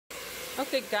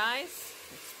Okay guys,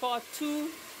 it's part 2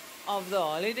 of the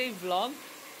holiday vlog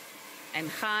and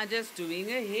Khaja's doing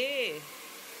her hair.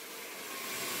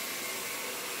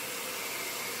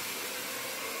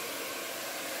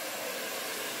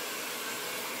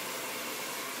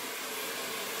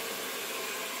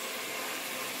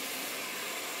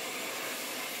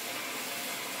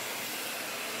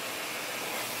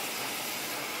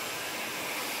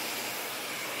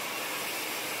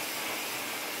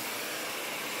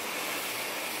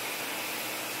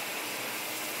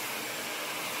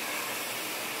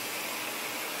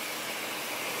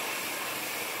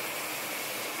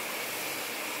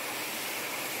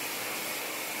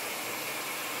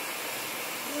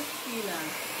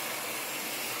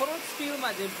 Groot speel,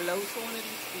 maar de blauw zone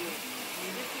die speel.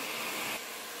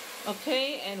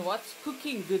 Okay, and what's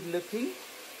cooking good looking?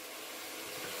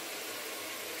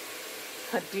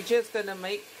 Khadija is gonna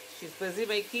make, she's busy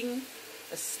making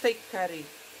a steak curry.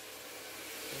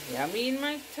 Yummy in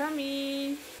my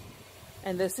tummy.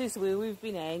 And this is where we've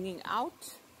been hanging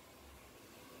out.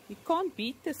 You can't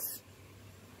beat this.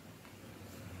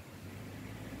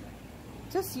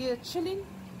 Just here chilling.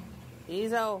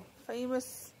 Here's our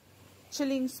famous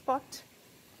chilling spot.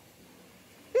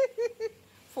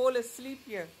 Fall asleep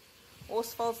here.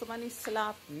 Ons val sommer nie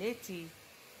slaap net hier.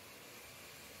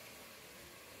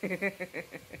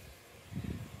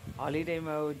 Holiday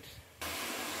mode.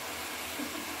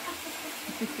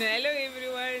 Hello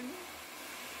everyone.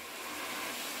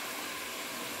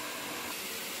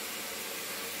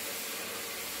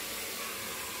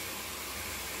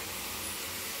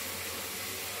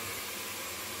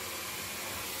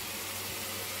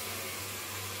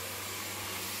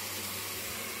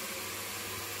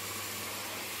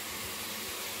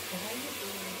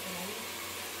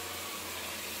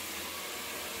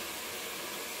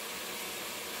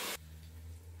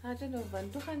 I don't know,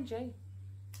 wanneer toe gaan jy?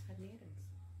 Gaan nêrens.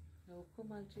 Nou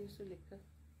kom al jy so lekker.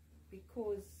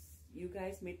 Because you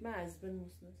guys met my husband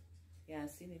mos net. Yeah,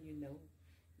 seen and you know.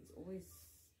 He's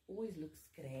always looks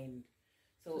grand.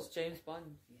 So it's James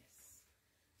Bond. Yes.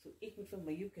 So ek moet vir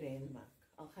my jou grand maak.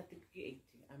 Al gaan ek eet,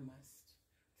 I must.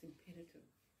 It's imperative.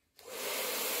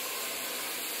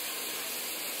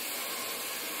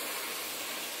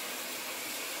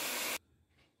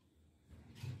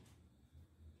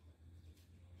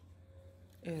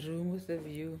 A room with a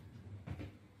view.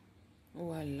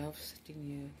 Oh, I love sitting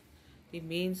here. Die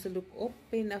mense loop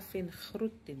op en af en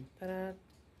groet en praat.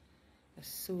 It's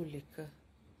so lekker.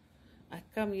 I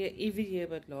come here every year,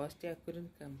 but last year I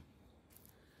couldn't come.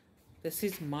 This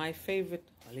is my favorite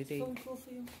holiday. Phone call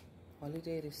for you.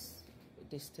 Holiday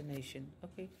destination.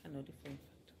 Okay, I know the phone.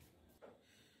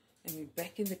 And we're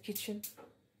back in the kitchen.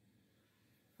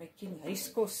 Making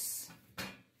huiskos.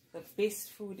 The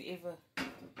best food ever.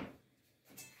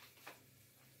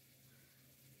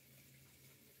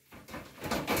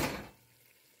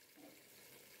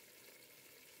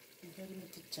 Die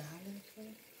met de jalen.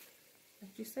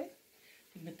 What you say?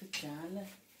 Die met de jalen.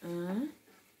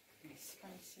 The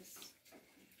spices.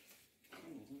 Oh,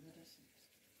 that is it.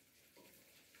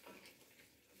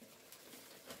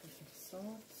 Some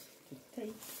salt to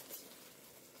taste.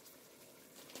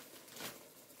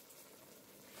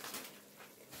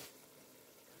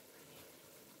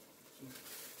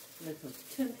 Little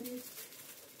turmeric.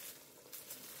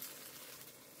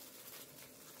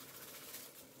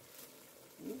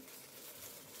 Oops.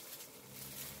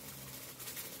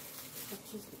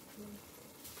 Just the cream.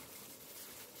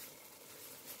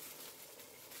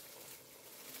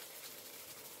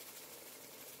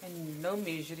 And no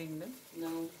measuring them?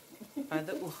 No. By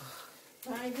the oog.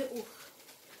 By the oog.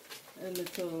 A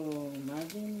little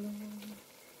margarine.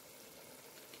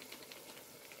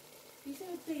 These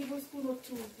are a tablespoon or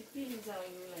two. Depends how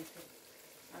you like it.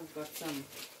 I've got some.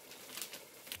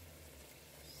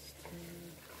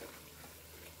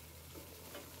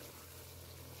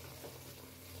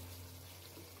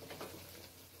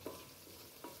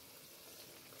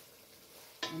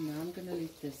 And now I'm going to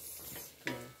let this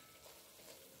go.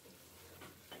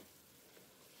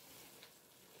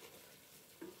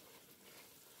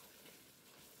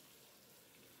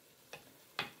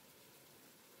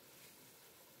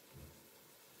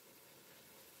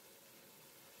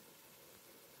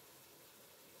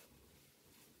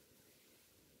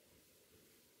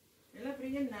 Will I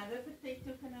bring another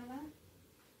potato, Canela?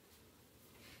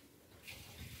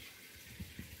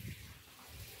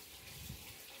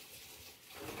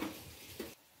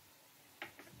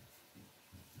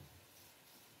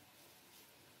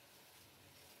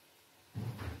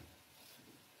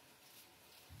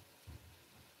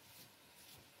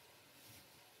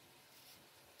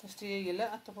 Dus die hele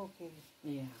aardappeltjie.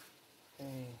 Ja.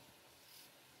 Okay.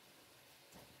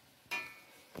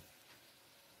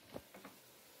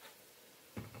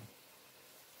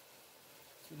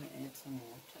 some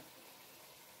water.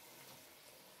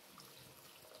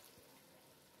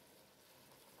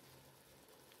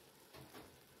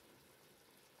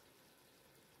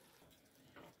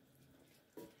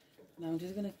 Now I'm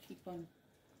just gonna keep on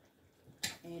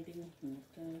adding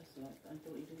water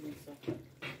until it is soft.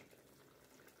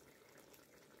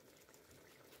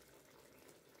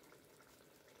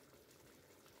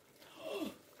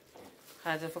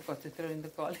 Haja forgot to throw in the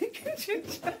garlic and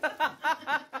ginger.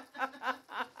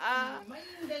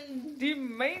 Die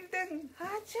main ding,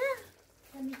 Haja.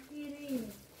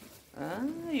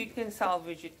 You can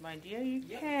salvage it, my dear.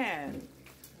 You can.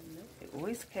 You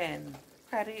always can.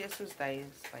 Curry is soos die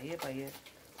is. Baie.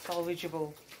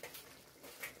 Salvageable.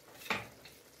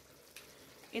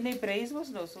 En hy braise was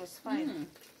nou, so it's fine.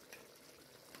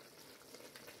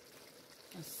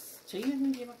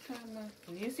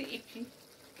 Can you see itchy?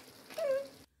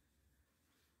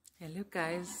 Hello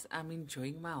guys, I'm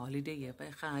enjoying my holiday here by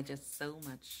Khaja so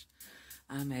much.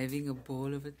 I'm having a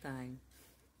ball of a time.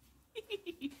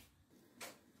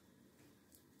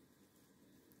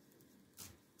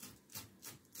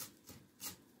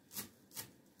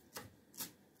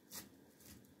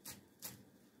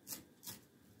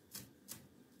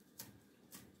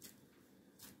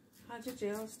 Khaja, do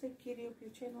you still carry up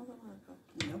your channel, Marco?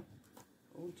 No.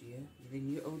 Oh dear, then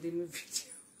you owe them a video.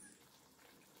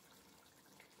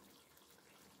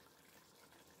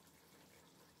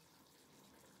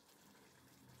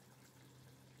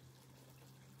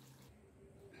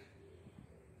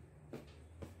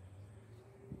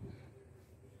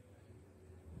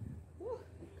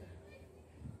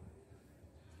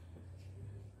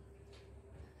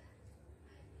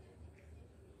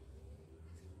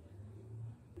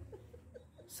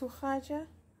 So Khaja,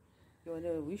 you want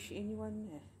to wish anyone?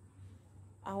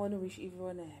 I want to wish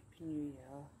everyone a happy new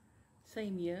year.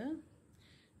 Same year.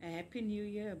 A happy new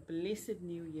year, a blessed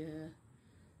new year,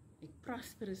 a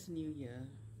prosperous new year,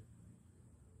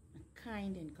 a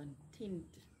kind and content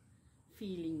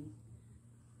feeling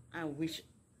I wish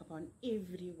upon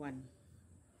everyone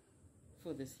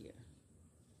for this year.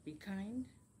 Be kind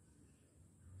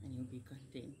and you'll be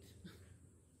content.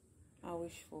 I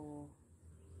wish for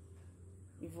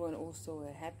everyone also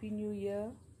a happy new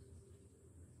year,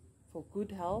 for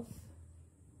good health,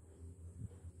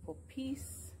 for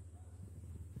peace,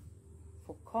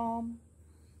 for calm,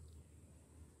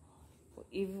 for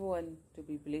everyone to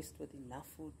be blessed with enough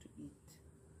food to eat.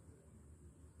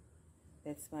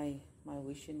 That's my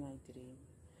wish and my dream,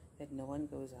 that no one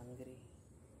goes hungry.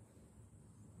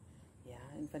 Ja,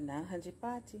 en vandaag gaan ze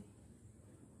party.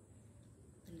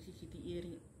 Dan zit je die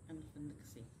eering aan van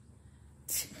niks.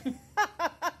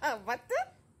 Wat?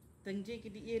 Dan zit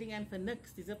je die eering aan van niks.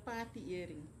 Het is een party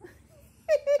eering.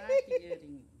 Party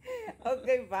eering.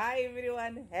 Okay, bye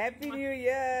everyone. Happy New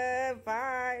Year.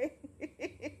 Bye.